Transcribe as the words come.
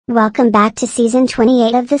Welcome back to season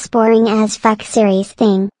 28 of this boring as fuck series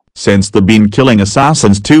thing. Since the Bean Killing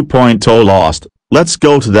Assassins 2.0 lost, let's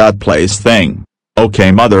go to that place thing. Okay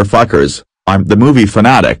motherfuckers, I'm the movie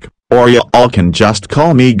fanatic, or you all can just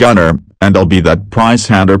call me Gunner, and I'll be that prize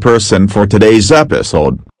hander person for today's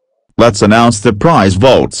episode. Let's announce the prize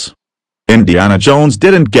votes. Indiana Jones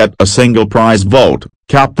didn't get a single prize vote,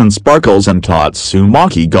 Captain Sparkles and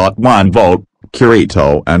Tatsumaki got 1 vote,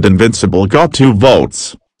 Kirito and Invincible got 2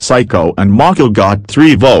 votes, Psycho and Mako got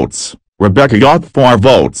 3 votes, Rebecca got 4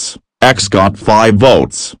 votes, X got 5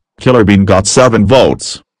 votes, Killer Bean got 7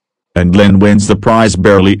 votes. And Lynn wins the prize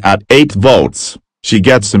barely at 8 votes. She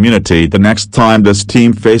gets immunity the next time this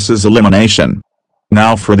team faces elimination.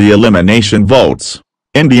 Now for the elimination votes.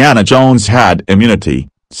 Indiana Jones had immunity,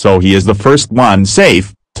 so he is the first one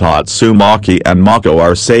safe. Tatsumaki and Mako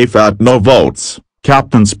are safe at no votes.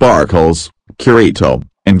 Captain Sparkles, Kirito,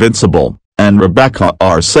 Invincible, and Rebecca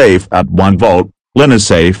are safe at 1 vote. Lynn is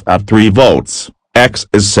safe at 3 votes. X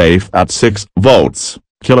is safe at 6 votes.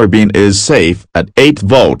 Killer Bean is safe at 8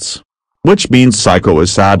 votes. Which means Psycho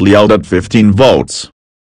is sadly out at 15 votes.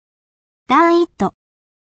 Down it.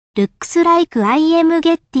 Looks like I am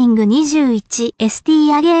getting 21 ST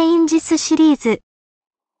again this series.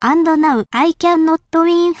 And now I cannot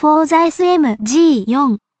win for the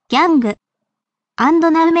SMG4 gang. And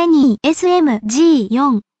now many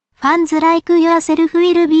SMG4 fans like yourself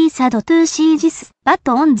will be sad to see this, but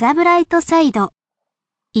on the bright side,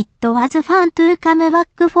 it was fun to come back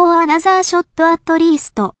for another shot at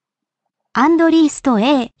least. And least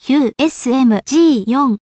a few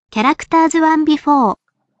SMG4 characters won before.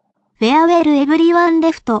 Farewell everyone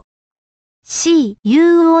left. See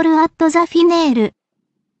you all at the finale.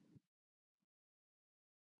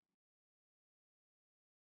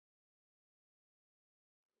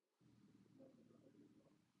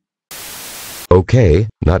 Okay,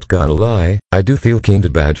 not gonna lie, I do feel kinda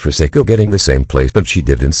bad for Seiko getting the same placement she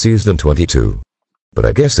did in season 22. But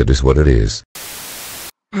I guess it is what it is.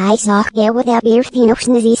 I saw it without beer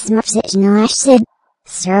finishing these smurfs no said.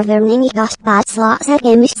 Server mini got spots lots of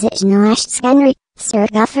games no scanner,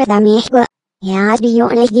 circa for the mehwa. Yeah, be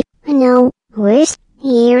your no, where's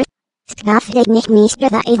here? Scuffed nicht Mr.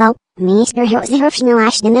 that evil, Mr. Hirsch no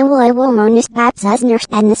ash in the woy womanus paps as nurse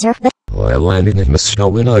and the surf. While landing at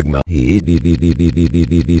Mr. Agma,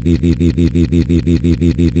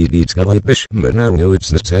 Skalipish, but now no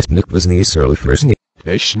it's not ethnic was the early first.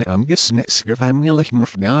 Fishne am gesnitsker famillich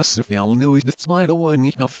murfnas if y'all knew it slide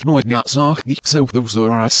away of no got zach so those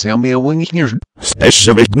are sammy when here.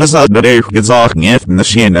 Specific nazad that I gesagt if the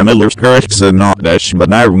Sheen Miller's corrects and not dash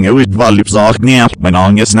but I knew it value zach near when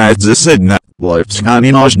on his night the Sidna. Life's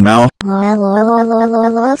canny nosh now.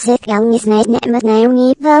 Lol, sick young is night net but now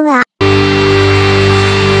need the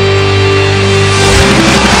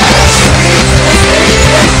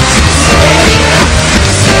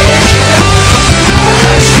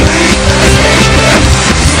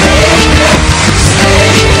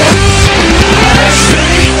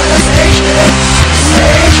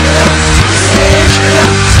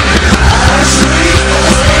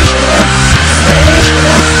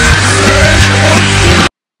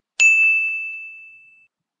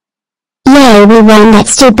Yay, we won that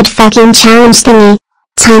stupid fucking challenge thingy.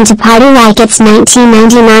 Time to party like it's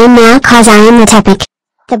 1999 now cause I am the topic.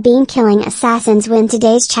 The Bean Killing Assassins win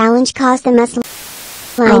today's challenge cause the mess.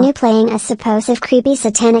 I knew playing a supposed creepy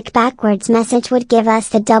satanic backwards message would give us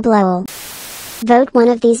the double ol. Vote one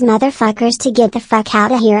of these motherfuckers to get the fuck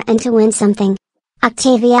out of here and to win something.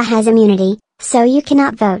 Octavia has immunity, so you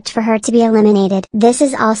cannot vote for her to be eliminated. This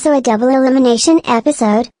is also a double elimination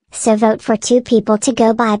episode, so vote for 2 people to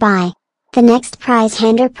go bye-bye. The next prize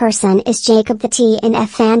hander person is Jacob the TNF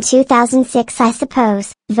fan 2006 I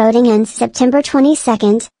suppose. Voting ends September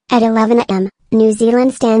 22nd, at 11 am, New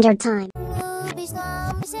Zealand Standard Time.